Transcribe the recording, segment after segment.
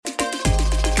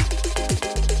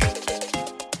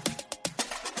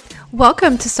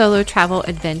Welcome to Solo Travel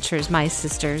Adventures, my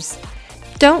sisters.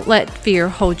 Don't let fear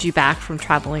hold you back from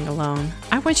traveling alone.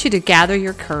 I want you to gather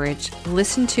your courage,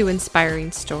 listen to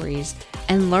inspiring stories,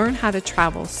 and learn how to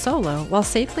travel solo while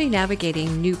safely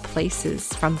navigating new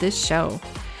places from this show.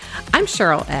 I'm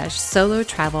Cheryl Esch, solo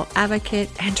travel advocate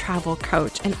and travel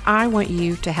coach, and I want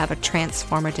you to have a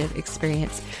transformative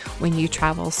experience when you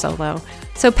travel solo.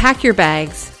 So pack your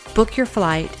bags, book your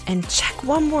flight, and check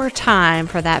one more time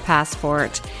for that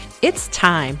passport. It's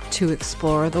time to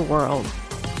explore the world.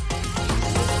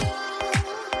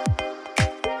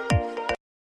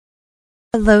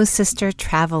 Hello, sister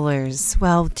travelers.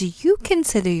 Well, do you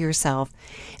consider yourself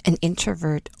an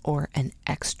introvert or an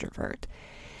extrovert?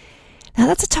 Now,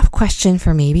 that's a tough question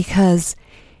for me because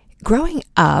growing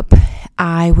up,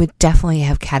 I would definitely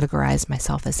have categorized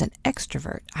myself as an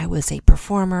extrovert. I was a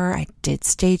performer. I did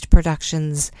stage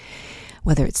productions,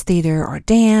 whether it's theater or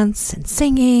dance and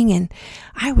singing, and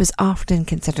I was often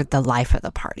considered the life of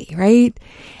the party, right?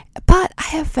 But I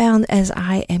have found as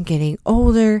I am getting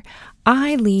older,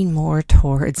 I lean more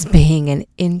towards being an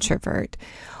introvert,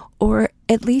 or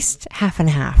at least half and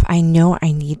half. I know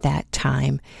I need that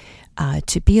time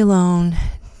to be alone,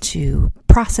 to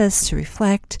process, to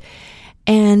reflect,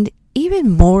 and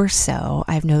even more so,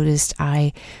 I've noticed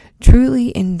I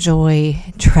truly enjoy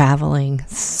traveling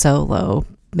solo.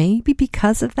 Maybe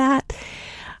because of that,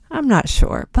 I'm not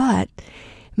sure, but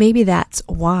maybe that's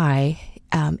why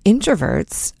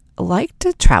introverts like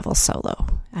to travel solo.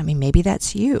 I mean, maybe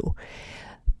that's you,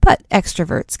 but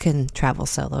extroverts can travel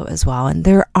solo as well. And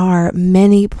there are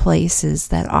many places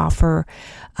that offer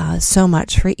so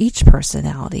much for each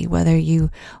personality, whether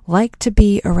you like to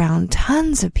be around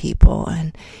tons of people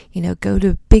and, go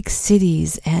to big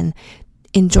cities and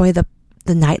enjoy the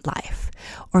nightlife,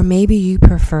 or maybe you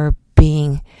prefer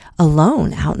being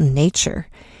alone out in nature.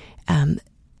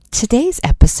 Today's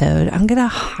episode, I'm going to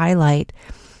highlight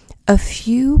a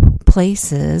few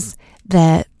places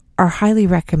that are highly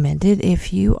recommended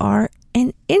if you are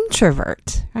an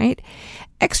introvert, right?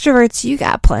 Extroverts, you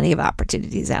got plenty of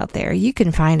opportunities out there. You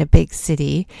can find a big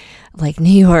city like New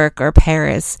York or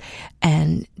Paris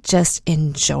and just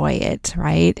enjoy it,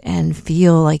 right? And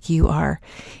feel like you are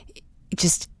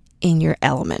just in your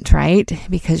element, right?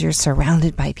 Because you're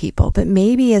surrounded by people. But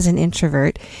maybe as an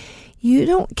introvert, you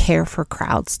don't care for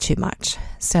crowds too much.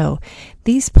 So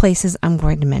these places I'm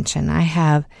going to mention, I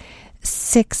have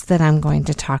 6 that I'm going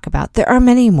to talk about. There are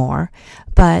many more,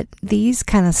 but these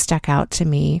kind of stuck out to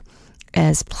me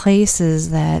as places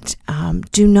that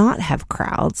do not have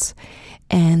crowds,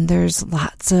 and there's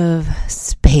lots of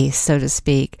space, so to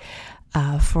speak,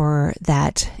 for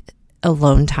that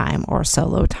alone time or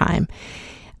solo time.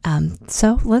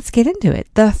 So let's get into it.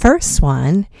 The first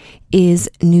one is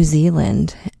New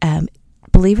Zealand.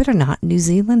 Believe it or not, New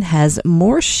Zealand has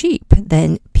more sheep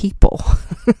than people.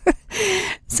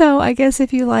 So I guess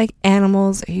if you like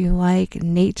animals or you like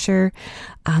nature,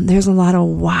 there's a lot of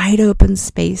wide open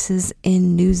spaces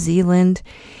in New Zealand.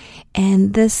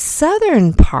 And the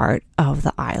southern part of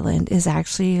the island is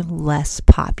actually less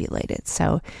populated.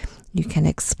 So you can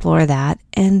explore that.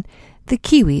 And the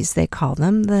Kiwis, they call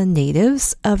them, the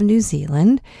natives of New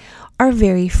Zealand, are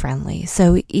very friendly.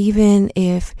 So even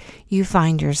if you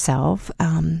find yourself,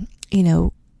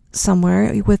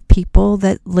 somewhere with people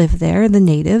that live there, the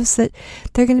natives, that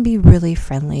they're going to be really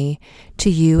friendly to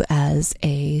you as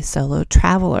a solo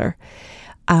traveler.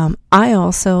 I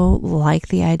also like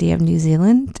the idea of New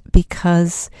Zealand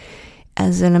because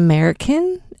as an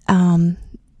American,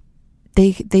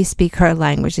 they speak our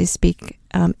language. They speak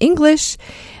English,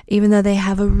 even though they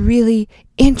have a really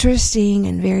interesting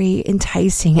and very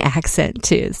enticing accent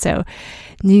too. So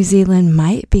New Zealand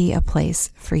might be a place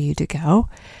for you to go.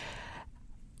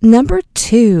 Number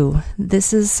 2,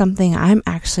 this is something I'm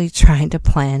actually trying to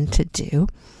plan to do,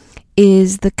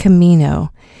 is the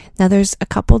Camino. Now there's a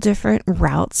couple different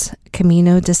routes.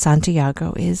 Camino de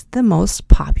Santiago is the most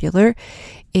popular.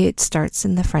 It starts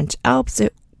in the French Alps.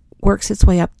 It works its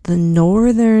way up the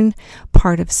northern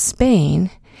part of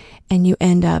Spain, and you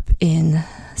end up in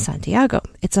Santiago.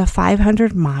 It's a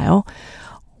 500-mile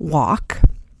walk,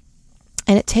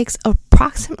 and it takes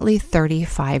approximately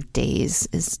 35 days,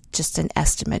 is just an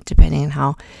estimate, depending on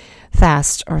how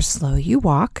fast or slow you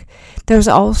walk. There's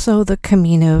also the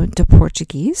Camino de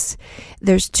Portuguese.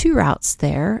 There's 2 routes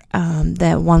there,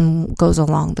 that one goes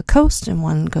along the coast and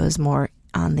one goes more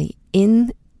on the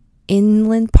inland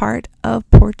part of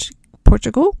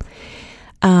Portugal.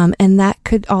 And that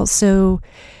could also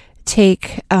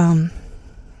take,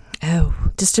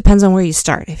 just depends on where you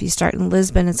start. If you start in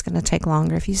Lisbon, it's going to take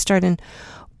longer. If you start in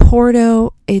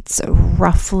Porto, it's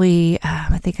roughly,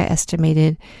 I think I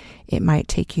estimated it might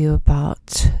take you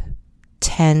about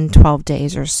 10, 12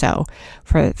 days or so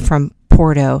from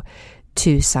Porto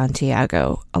to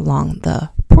Santiago along the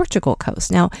Portugal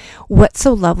coast. Now, what's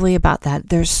so lovely about that,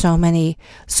 there's so many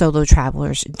solo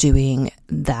travelers doing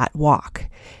that walk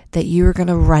that you are going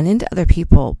to run into other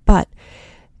people, but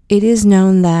it is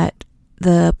known that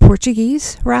the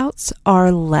Portuguese routes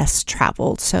are less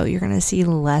traveled, so you're going to see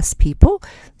less people.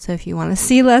 So if you want to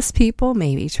see less people,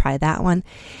 maybe try that one.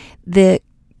 The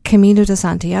Camino de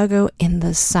Santiago in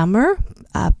the summer,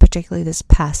 particularly this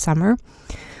past summer,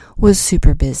 was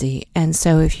super busy. And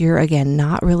so if you're, again,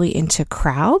 not really into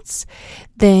crowds,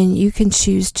 then you can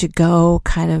choose to go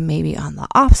kind of maybe on the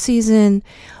off season,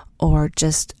 or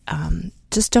just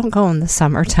don't go in the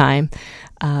summertime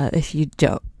if you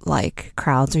don't like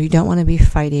crowds, or you don't want to be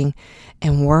fighting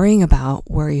and worrying about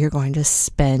where you're going to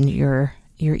spend your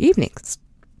evenings.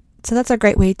 So that's a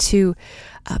great way to,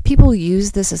 people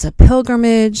use this as a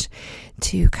pilgrimage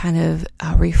to kind of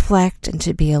reflect and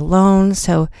to be alone.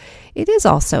 So it is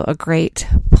also a great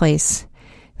place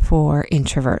for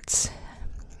introverts.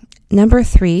 Number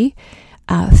 3,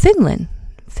 Finland.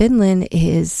 Finland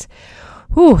is,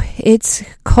 it's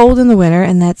cold in the winter,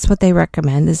 and that's what they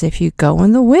recommend, is if you go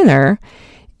in the winter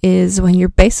is when you're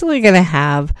basically going to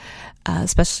have,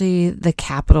 especially the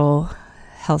capital,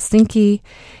 Helsinki,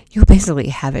 you'll basically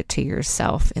have it to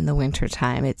yourself in the winter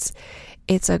time. It's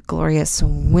a glorious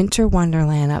winter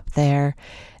wonderland up there.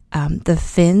 The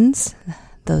Finns,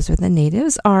 those are the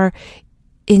natives, are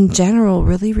in general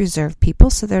really reserved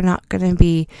people, so they're not going to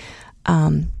be,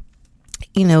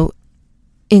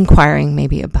 inquiring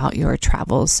maybe about your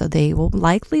travels. So they will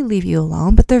likely leave you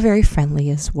alone, but they're very friendly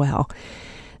as well.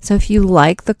 So if you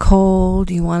like the cold,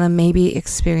 you want to maybe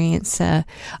experience a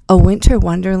winter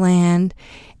wonderland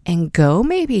and go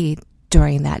maybe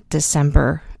during that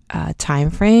December time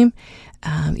frame,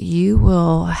 you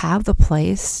will have the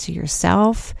place to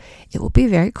yourself. It will be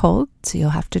very cold, so you'll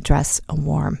have to dress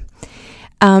warm.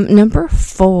 Number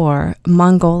 4,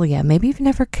 Mongolia. Maybe you've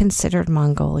never considered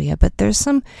Mongolia, but there's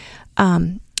some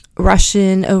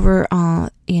Russian over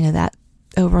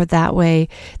that way.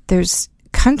 There's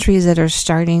countries that are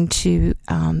starting to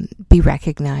be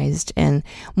recognized, and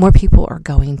more people are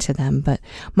going to them. But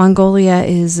Mongolia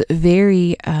is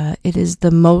it is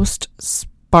the most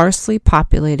sparsely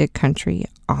populated country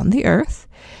on the earth,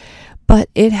 but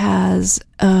it has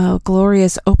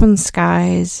glorious open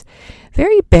skies,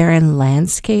 very barren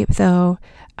landscape though.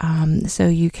 So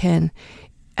you can,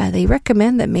 they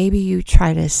recommend that maybe you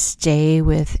try to stay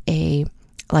with a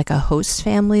host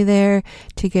family there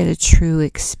to get a true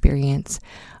experience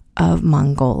of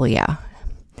Mongolia.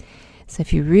 So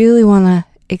if you really want to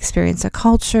experience a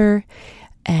culture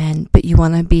but you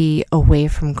want to be away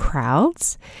from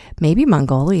crowds, maybe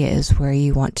Mongolia is where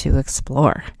you want to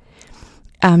explore.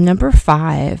 Number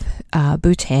 5,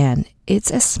 Bhutan. It's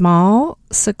a small,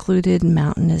 secluded,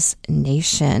 mountainous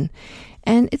nation,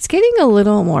 and it's getting a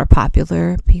little more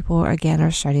popular. People, again,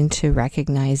 are starting to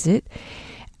recognize it.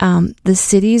 The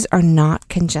cities are not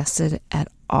congested at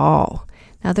all.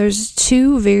 Now, there's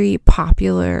 2 very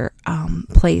popular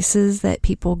places that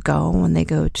people go when they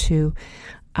go to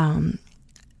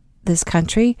this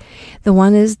country. The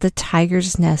one is the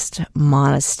Tiger's Nest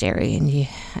Monastery, and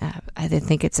I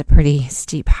think it's a pretty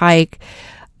steep hike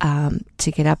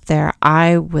to get up there.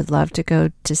 I would love to go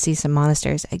to see some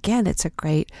monasteries. Again, it's a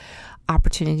great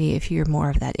opportunity if you're more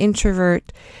of that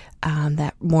introvert,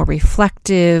 that more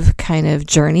reflective kind of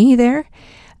journey there.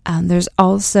 There's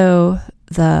also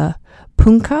the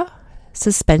Punka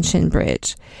Suspension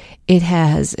Bridge. It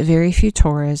has very few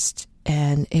tourists,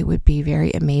 and it would be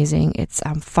very amazing. It's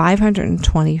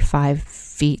 525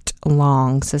 feet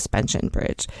long suspension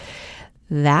bridge.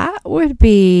 That would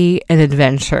be an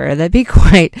adventure. That'd be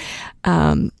quite,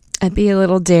 it'd be a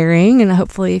little daring, and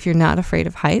hopefully if you're not afraid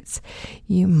of heights,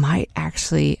 you might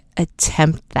actually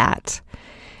attempt that.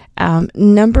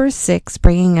 Number 6,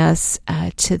 bringing us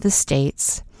to the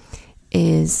States,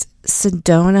 is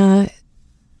Sedona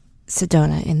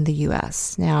in the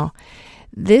U.S. Now,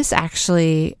 this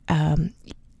actually,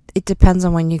 it depends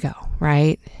on when you go,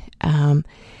 right?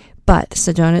 But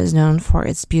Sedona is known for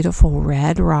its beautiful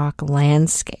red rock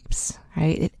landscapes,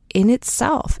 right? In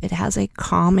itself, it has a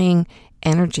calming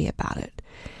energy about it.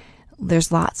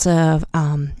 There's lots of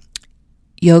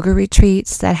yoga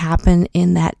retreats that happen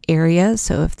in that area.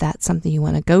 So if that's something you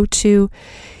want to go to,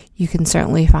 you can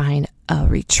certainly find a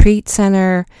retreat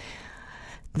center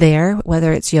there,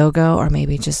 whether it's yoga or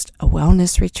maybe just a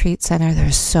wellness retreat center.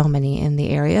 There's so many in the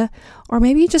area. Or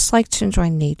maybe you just like to enjoy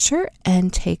nature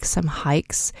and take some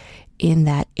hikes in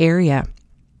that area.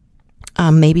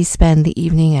 Maybe spend the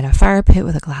evening at a fire pit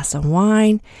with a glass of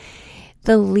wine.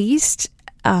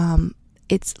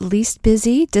 It's least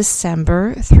busy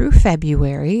December through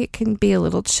February. It can be a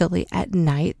little chilly at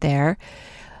night there.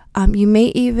 You may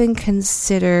even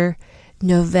consider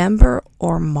November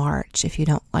or March if you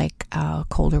don't like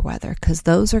colder weather, because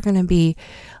those are going to be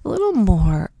a little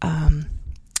more,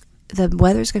 the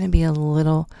weather's going to be a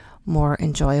little more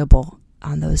enjoyable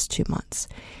on those 2 months.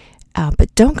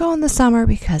 But don't go in the summer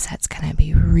because that's going to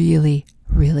be really,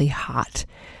 really hot.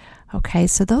 Okay,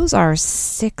 so those are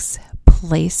 6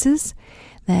 places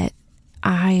that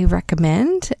I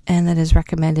recommend, and that is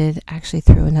recommended actually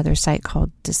through another site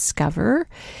called Discover,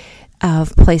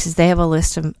 of places. They have a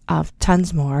list of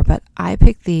tons more, but I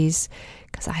picked these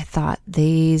because I thought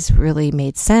these really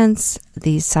made sense.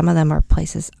 Some of them are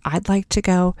places I'd like to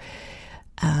go.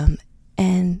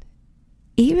 And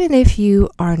even if you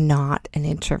are not an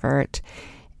introvert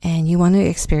and you want to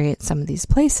experience some of these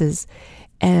places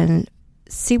and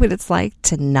see what it's like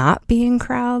to not be in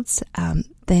crowds,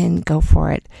 then go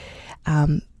for it.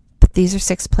 But these are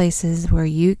 6 places where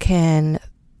you can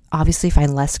obviously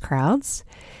find less crowds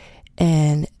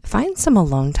and find some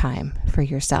alone time for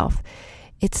yourself.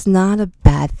 It's not a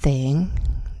bad thing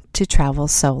to travel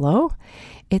solo.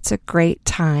 It's a great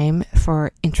time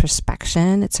for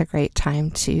introspection. It's a great time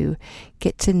to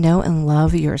get to know and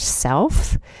love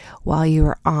yourself while you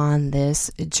are on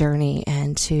this journey,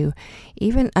 and to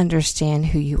even understand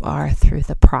who you are through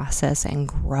the process and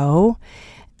grow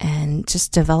and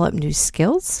just develop new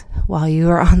skills while you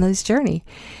are on this journey.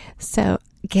 So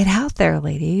get out there,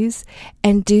 ladies,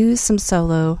 and do some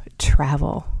solo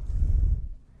travel.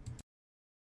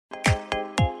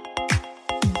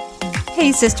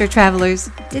 Hey, sister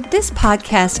travelers, did this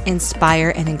podcast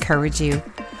inspire and encourage you,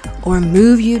 or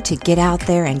move you to get out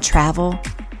there and travel?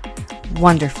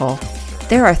 Wonderful.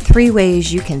 There are 3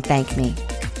 ways you can thank me.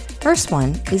 First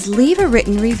one is leave a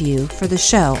written review for the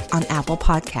show on Apple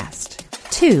Podcast.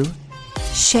 2,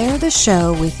 share the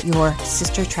show with your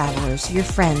sister travelers, your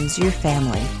friends, your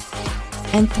family.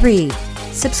 And 3,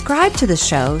 subscribe to the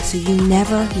show so you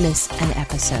never miss an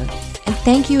episode. And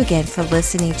thank you again for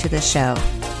listening to the show.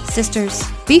 Sisters,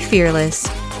 be fearless,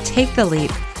 take the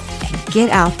leap, and get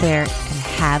out there and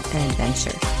have an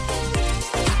adventure.